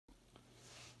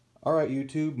Alright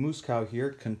YouTube, MooseCow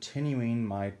here, continuing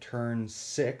my turn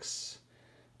 6.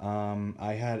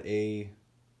 I had a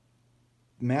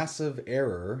massive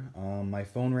error. My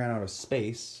phone ran out of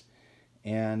space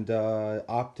and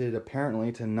opted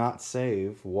apparently to not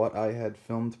save what I had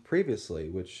filmed previously,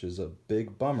 which is a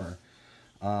big bummer.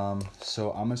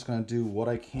 So I'm just going to do what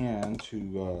I can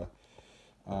to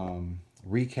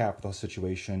recap the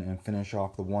situation and finish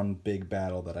off the one big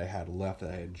battle that I had left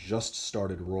that I had just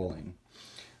started rolling.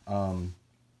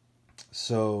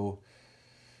 So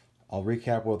I'll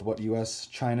recap with what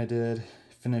US-China did,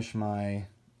 finish my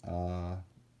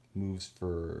moves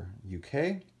for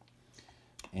UK,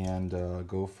 and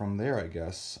go from there, I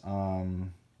guess,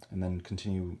 and then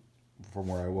continue from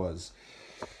where I was.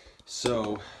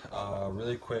 So,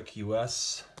 really quick,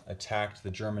 US attacked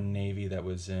the German Navy that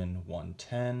was in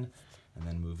 110, and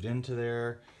then moved into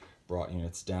there, brought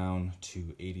units down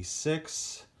to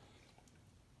 86,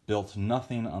 built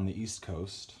nothing on the East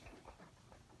Coast,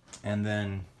 and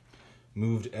then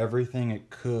moved everything it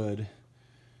could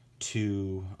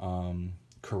to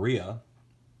Korea,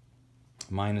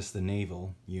 minus the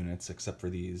naval units, except for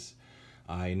these.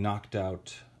 I knocked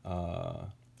out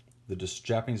the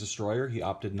Japanese destroyer. He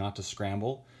opted not to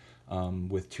scramble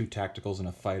with 2 tacticals and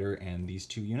a fighter and these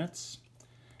 2 units.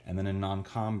 And then in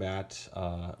non-combat,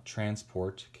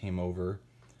 transport came over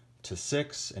to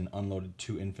 6 and unloaded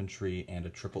 2 infantry and a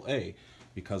AAA,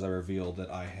 because I revealed that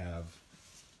I have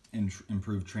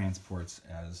improved transports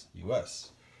as US.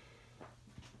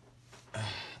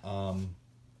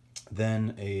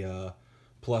 Then a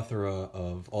plethora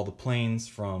of all the planes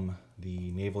from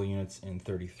the naval units in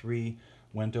 33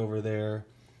 went over there,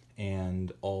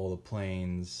 and all the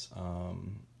planes,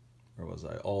 where was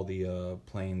I? All the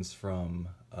planes from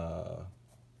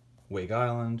Wake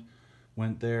Island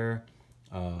went there.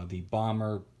 The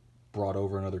bomber brought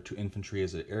over another 2 infantry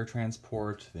as an air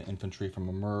transport. The infantry from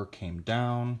Amur came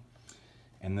down,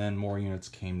 and then more units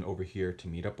came over here to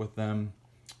meet up with them.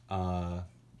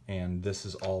 And this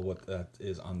is all what that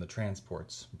is on the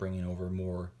transports, bringing over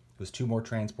more. It was 2 more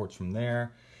transports from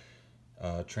there.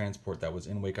 Transport that was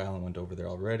in Wake Island went over there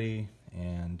already,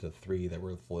 and the 3 that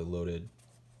were fully loaded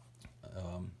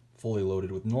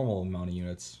with normal amount of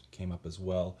units came up as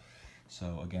well.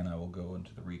 So again, I will go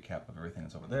into the recap of everything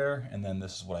that's over there, and then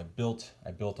this is what I built.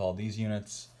 I built all these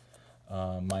units,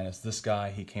 minus this guy.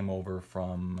 He came over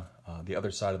from the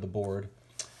other side of the board,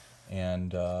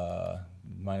 and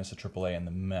minus the AAA and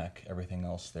the mech. Everything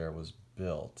else there was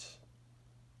built.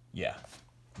 Yeah,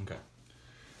 okay.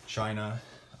 China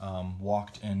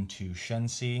walked into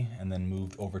Shenxi and then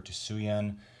moved over to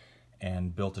Suyan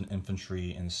and built an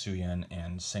infantry in Suyan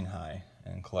and Qinghai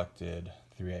and collected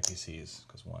 3 IPCs,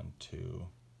 because 1, 2,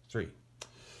 3.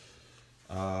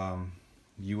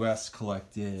 US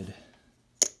collected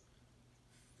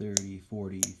 30,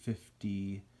 40,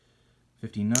 50,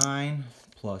 59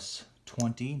 plus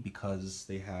 20, because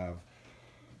they have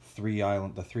 3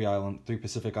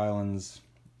 Pacific Islands,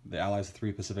 the Allies have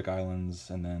 3 Pacific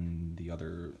Islands, and then the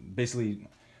other, basically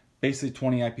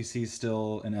 20 IPCs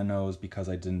still in NOs, because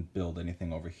I didn't build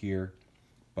anything over here,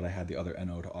 but I had the other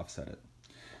NO to offset it.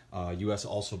 US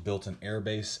also built an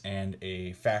airbase and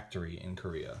a factory in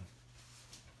Korea.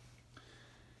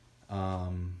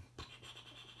 Let's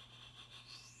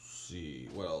see,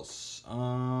 what else?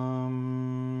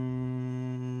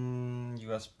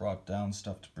 US brought down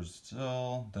stuff to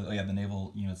Brazil. The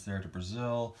naval units there to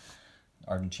Brazil.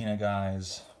 Argentina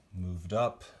guys moved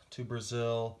up to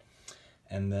Brazil.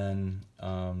 And then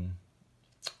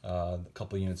a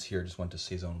couple units here just went to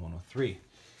Sea Zone 103.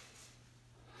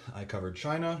 I covered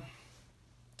China.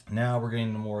 Now we're getting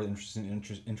into more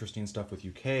interesting stuff with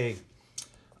UK.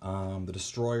 The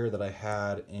destroyer that I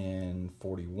had in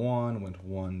 41 went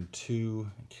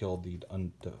 1-2, killed the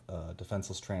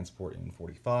defenseless transport in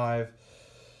 45.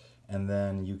 And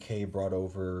then UK brought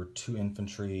over 2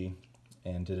 infantry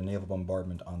and did a naval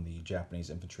bombardment on the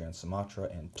Japanese infantry on Sumatra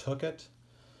and took it.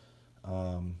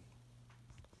 And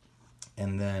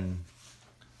then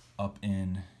up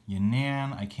in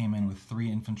Yunnan, I came in with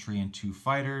 3 infantry and 2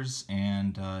 fighters,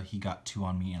 and he got 2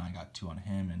 on me and I got 2 on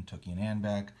him and took Yunnan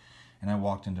back, and I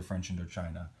walked into French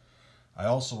Indochina. I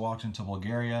also walked into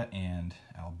Bulgaria and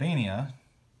Albania,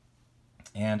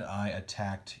 and I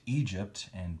attacked Egypt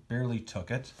and barely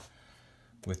took it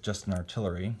with just an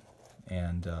artillery,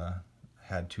 and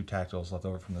had 2 tacticals left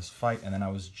over from this fight. And then I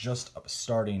was just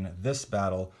starting this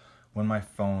battle when my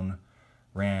phone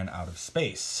ran out of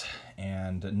space.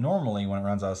 And normally when it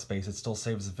runs out of space, it still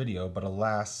saves the video, but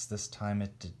alas, this time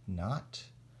it did not?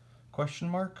 Question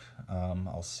mark.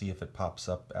 I'll see if it pops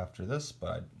up after this,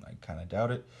 but I kind of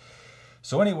doubt it.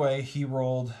 So anyway, he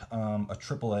rolled a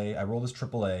AAA. I rolled his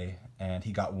AAA, and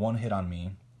he got one hit on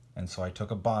me. And so I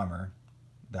took a bomber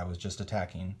that was just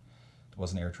attacking. It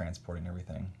wasn't air transporting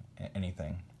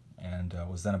anything. And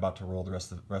was then about to roll the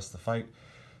rest of the fight.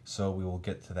 So we will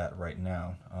get to that right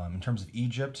now. In terms of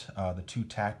Egypt, the two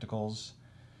tacticals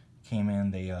came in.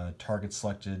 They target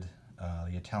selected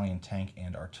the Italian tank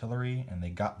and artillery, and they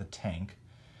got the tank.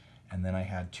 And then I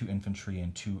had two infantry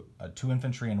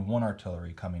and one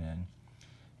artillery coming in.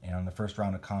 And on the first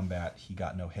round of combat, he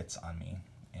got no hits on me.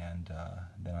 And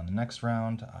then on the next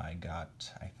round, I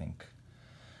got, I think,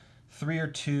 3 or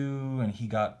 2, and he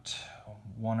got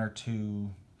 1 or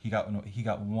 2. He got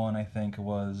 1, I think it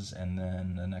was, and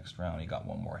then the next round he got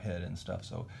 1 more hit and stuff.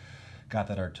 So got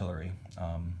that artillery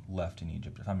left in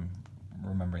Egypt, if I'm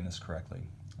remembering this correctly.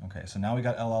 Okay, so now we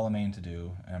got El Alamein to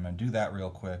do, and I'm going to do that real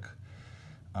quick.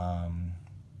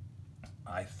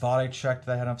 I thought I checked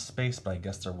that I had enough space, but I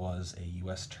guess there was a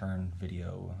US turn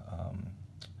video,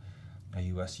 a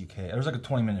US-UK. There was like a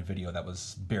 20-minute video that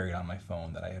was buried on my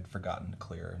phone that I had forgotten to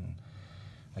clear, and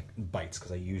like bites,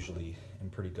 because I usually am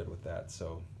pretty good with that.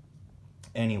 So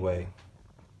anyway,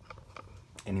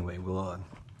 we'll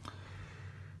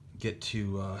get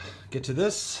to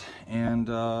this, and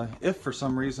if for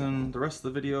some reason the rest of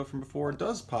the video from before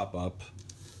does pop up,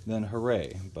 then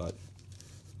hooray, but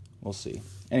we'll see.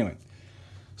 Anyway,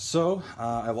 so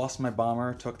I lost my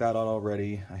bomber, took that out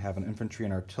already. I have an infantry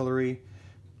and artillery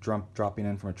dropping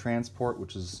in from a transport,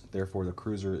 which is therefore the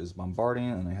cruiser is bombarding,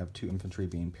 and I have 2 infantry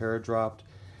being para-dropped.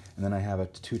 And then I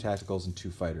have 2 tacticals and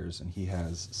 2 fighters, and he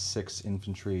has 6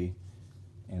 infantry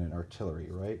and an artillery,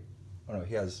 right? Oh no,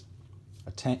 he has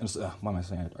a tank. Why am I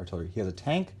saying artillery? He has a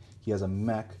tank, he has a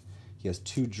mech, he has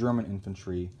 2 German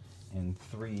infantry, and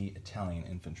 3 Italian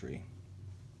infantry.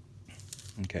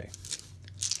 Okay.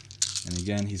 And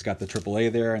again, he's got the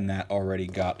AAA there, and that already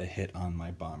got a hit on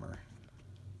my bomber.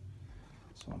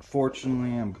 So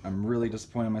unfortunately, I'm really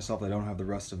disappointed in myself that I don't have the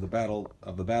rest of the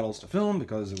battles to film,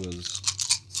 because it was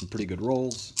some pretty good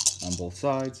rolls on both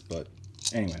sides. But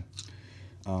anyway,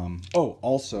 oh,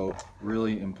 also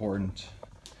really important,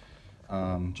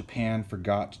 Japan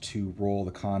forgot to roll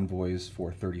the convoys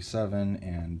for 37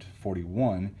 and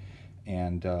 41,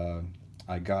 and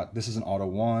I got, this is an auto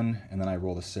 1, and then I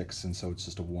rolled a 6, and so it's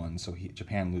just a 1. So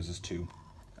Japan loses 2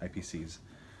 IPCs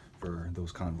for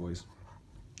those convoys.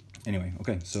 Anyway,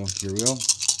 okay, so here we go.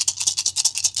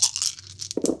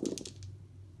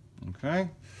 Okay,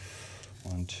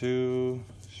 1, 2,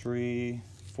 3,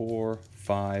 4,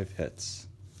 5 hits.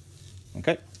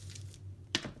 Okay,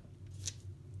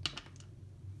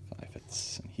 5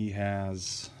 hits, and he's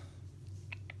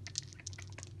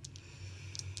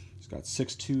got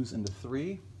 6 2s into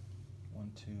 3.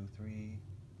 1, 2, 3,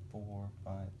 4,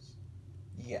 5.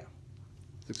 Yeah,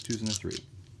 6 2s into 3.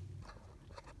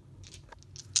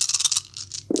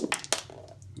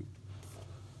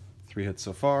 3 hits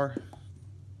so far.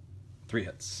 3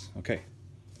 hits. Okay.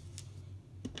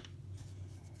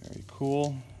 Very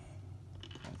cool.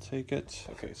 I'll take it.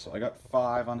 Okay, so I got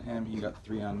 5 on him. He got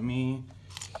 3 on me.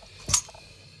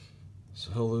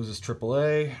 So he'll lose his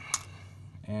AAA.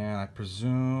 And I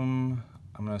presume,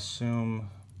 I'm going to assume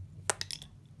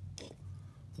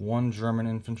 1 German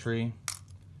infantry.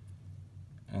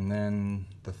 And then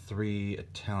the 3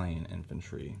 Italian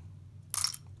infantry.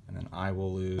 And then I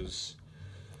will lose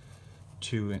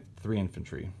 3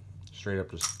 infantry. Straight up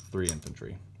just 3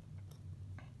 infantry.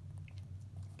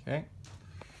 Okay.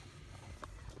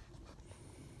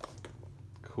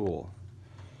 Cool.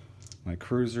 My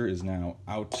cruiser is now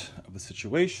out of the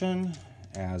situation,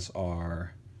 as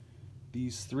are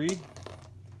these 3.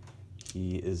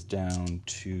 He is down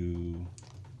to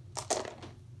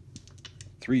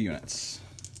 3 units.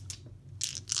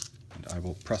 And I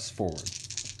will press forward.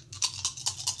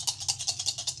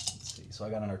 So I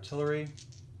got an artillery,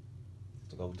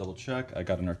 to go double check, I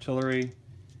got an artillery,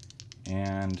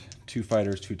 and 2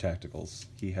 fighters, 2 tacticals.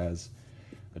 He has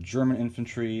a German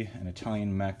infantry, an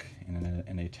Italian mech, and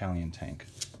an Italian tank.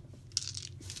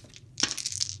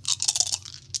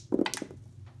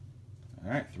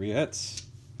 Alright, 3 hits.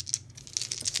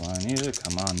 That's all I needed.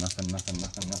 Come on, nothing.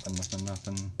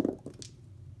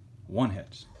 1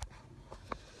 hit.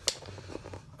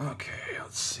 Okay,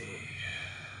 let's see.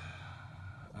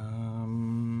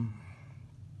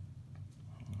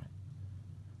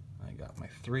 I got my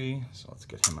 3, so let's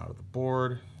get him out of the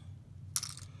board.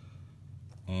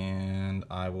 And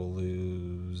I'll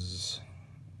lose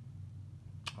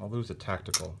a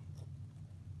tactical.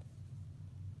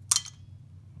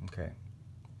 Okay.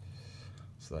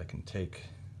 So I can take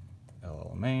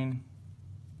El Alamein.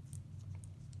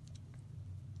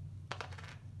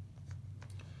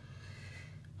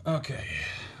 Okay,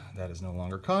 that is no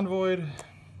longer convoyed.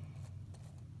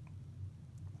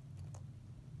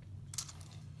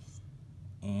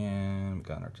 And we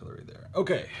got an artillery there.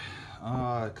 Okay,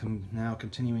 now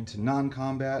continuing to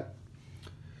non-combat.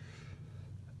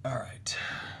 All right,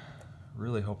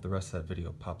 really hope the rest of that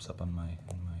video pops up on my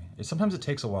sometimes it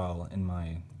takes a while in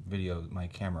my video, my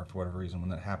camera, for whatever reason, when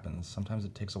that happens. Sometimes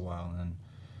it takes a while, and then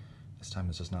this time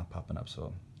it's just not popping up,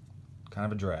 so kind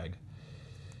of a drag.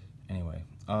 Anyway,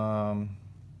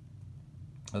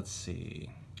 let's see.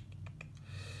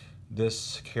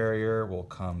 This carrier will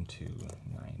come to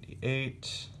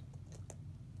 98.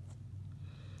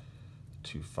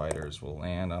 2 fighters will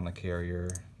land on the carrier.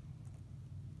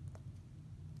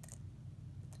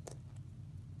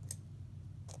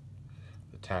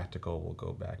 The tactical will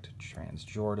go back to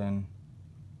Transjordan.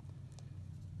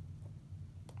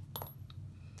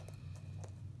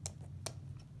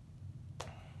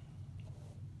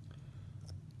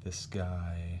 This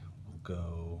guy will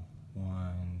go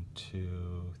 1,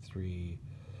 2, 3,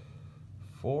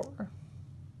 4. I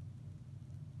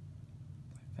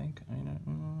think.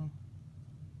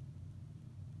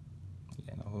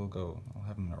 Yeah, no, he'll go. I'll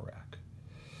have him in Iraq.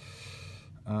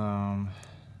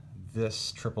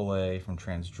 This AAA from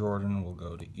Transjordan will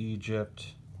go to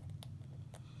Egypt.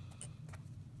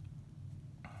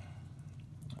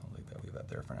 I'll leave that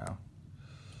there for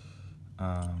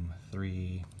now.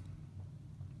 3.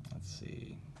 Let's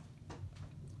see.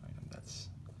 That's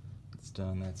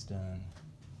done. That's done.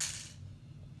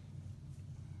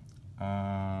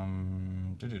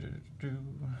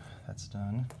 That's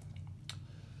done.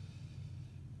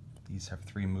 These have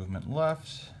 3 movement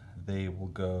left. They will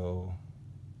go.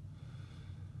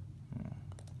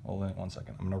 Hold on 1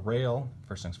 second. I'm gonna rail.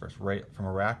 First things first. From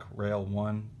Iraq, rail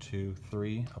 1, 2,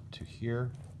 3 up to here.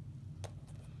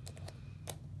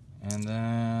 And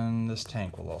then this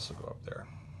tank will also go up there.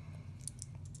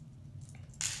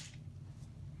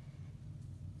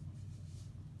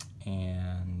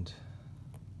 And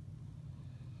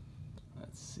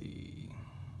let's see.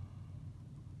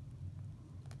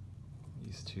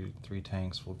 These 3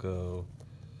 tanks will go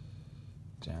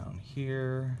down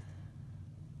here.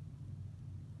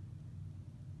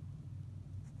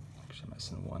 Actually, I'm gonna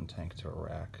send 1 tank to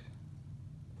Iraq.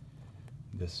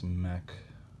 This mech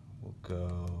will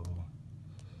go.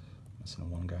 I'm gonna send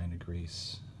 1 guy into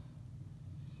Greece.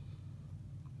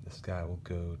 This guy will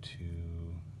go to.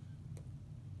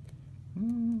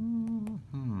 No,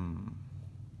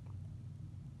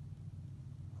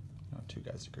 2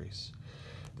 guys to Greece.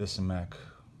 This mech.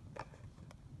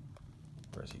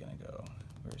 Where's he gonna go?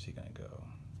 Where's he gonna go?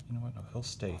 You know what? No, he'll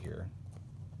stay here.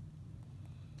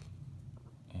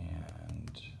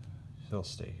 And he'll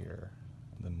stay here.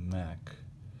 The mech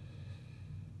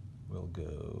will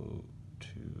go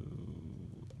to.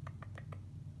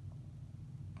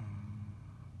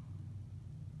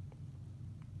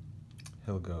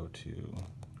 He'll go to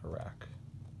Iraq.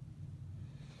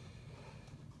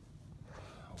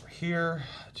 Over here,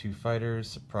 2 fighters,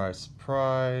 surprise,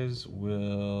 surprise,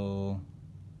 will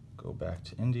go back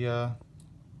to India.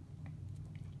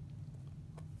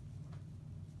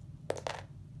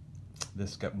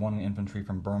 This got 1 infantry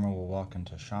from Burma will walk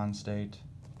into Shan State.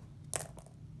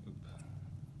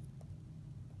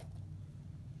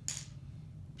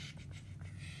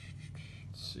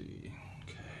 Let's see.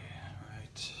 Okay, all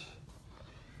right.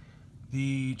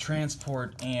 The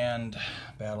transport and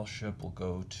battleship will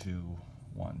go to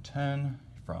 110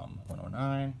 from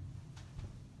 109.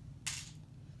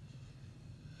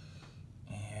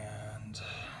 And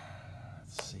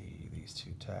let's see, these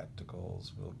 2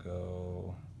 tacticals will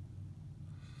go.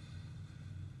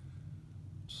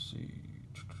 Let's see.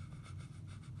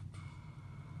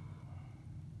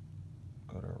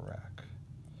 Go to Iraq.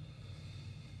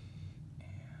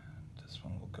 And this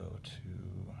one will go to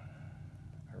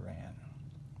Iran.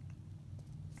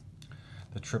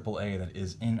 The AAA that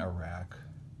is in Iraq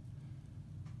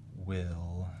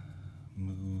will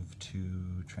move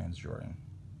to Transjordan.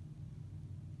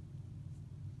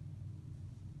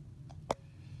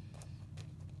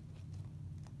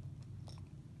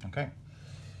 Okay.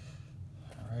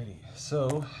 Alrighty.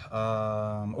 So,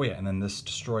 oh yeah, and then this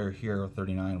destroyer here,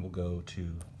 39, will go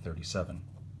to 37.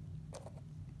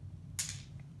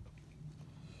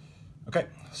 Okay,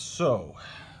 so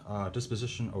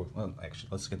disposition. Oh, well, actually,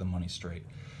 let's get the money straight.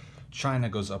 China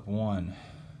goes up 1,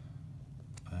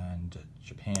 and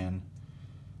Japan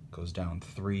goes down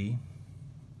 3,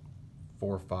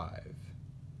 4, 5.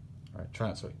 All right,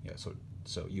 China. So yeah, so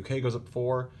UK goes up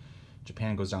 4,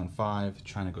 Japan goes down 5,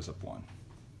 China goes up 1.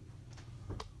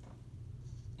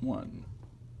 1,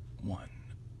 1,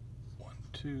 1,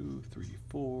 2, 3,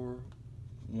 4,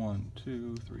 1,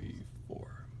 2, 3, 4.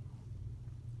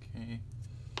 Okay.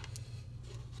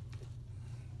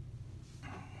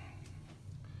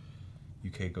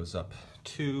 UK goes up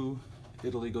 2.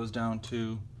 Italy goes down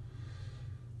 2.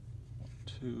 1,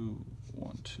 2,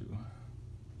 1, 2.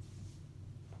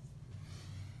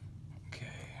 Okay.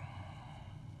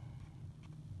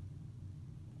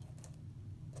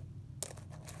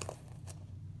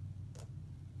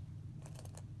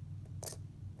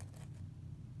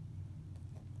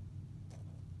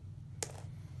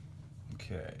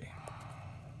 Okay.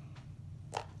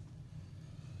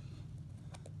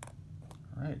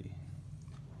 Alrighty.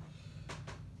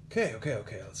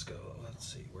 Okay. Let's go. Let's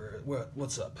see.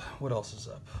 What's up? What else is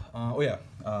up? Oh yeah.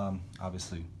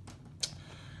 Obviously,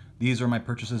 these are my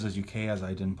purchases as UK, as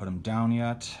I didn't put them down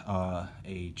yet.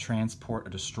 A transport, a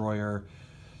destroyer,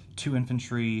 2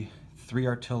 infantry, 3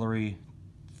 artillery,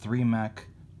 3 mech,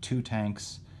 2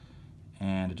 tanks,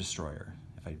 and a destroyer.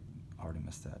 If I already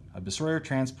missed that, a destroyer,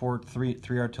 transport, 3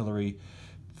 artillery,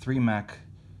 3 mech,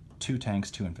 2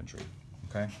 tanks, 2 infantry.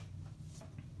 Okay.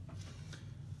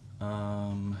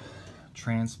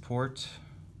 Transport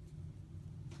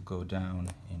will go down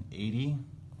in 80.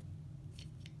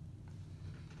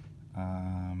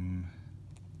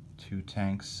 2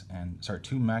 tanks and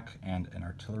 2 mech and an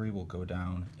artillery will go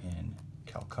down in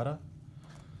Calcutta.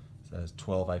 So that has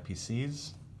 12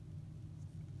 IPCs.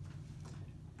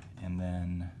 And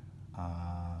then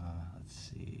let's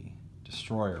see,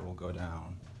 destroyer will go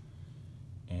down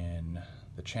in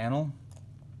the Channel,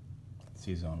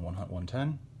 Sea Zone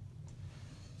 110.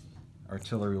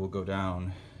 Artillery will go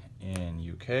down in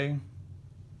UK,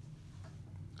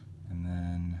 and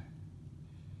then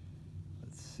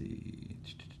let's see,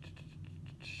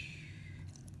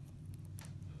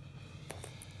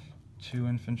 2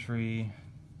 infantry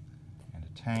and a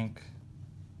tank,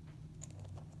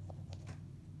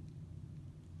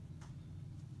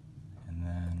 and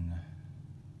then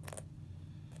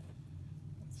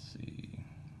let's see,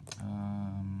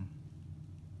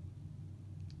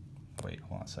 wait,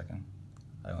 hold on a second.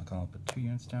 I'm gonna put 2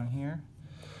 units down here,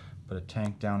 put a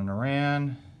tank down in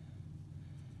Iran,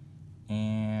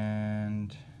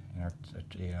 and a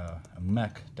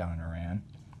mech down in Iran,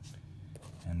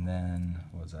 and then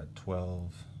what was that,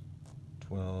 12.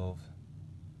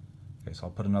 Okay, so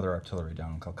I'll put another artillery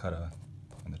down in Calcutta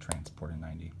and the transport in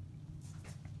 90.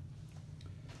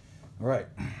 All right,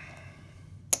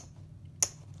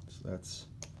 so that's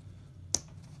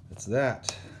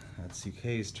that. That's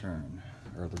UK's turn,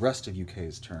 or the rest of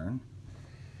UK's turn.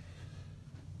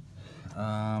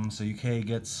 So UK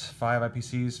gets 5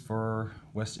 IPCs for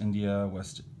West India,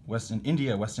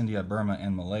 Burma,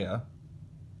 and Malaya.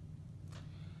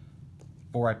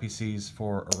 4 IPCs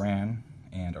for Iran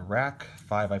and Iraq.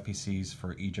 5 IPCs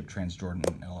for Egypt, Transjordan,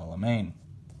 and El Alamein.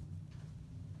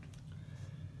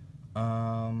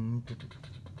 On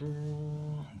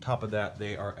top of that,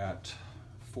 they are at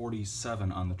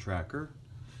 47 on the tracker.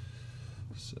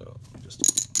 So let me just,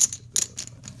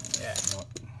 yeah, you know what?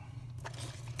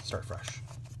 Start fresh.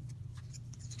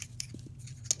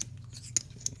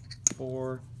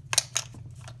 4.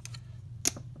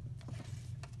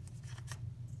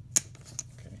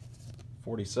 Okay,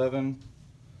 47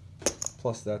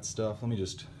 plus that stuff. Let me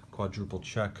just quadruple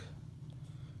check.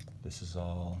 This is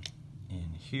all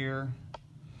in here.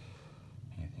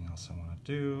 Anything else I want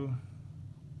to do?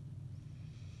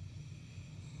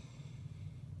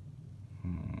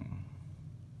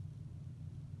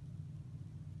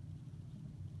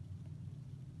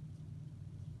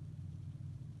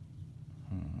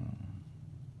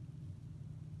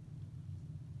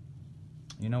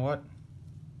 You know what?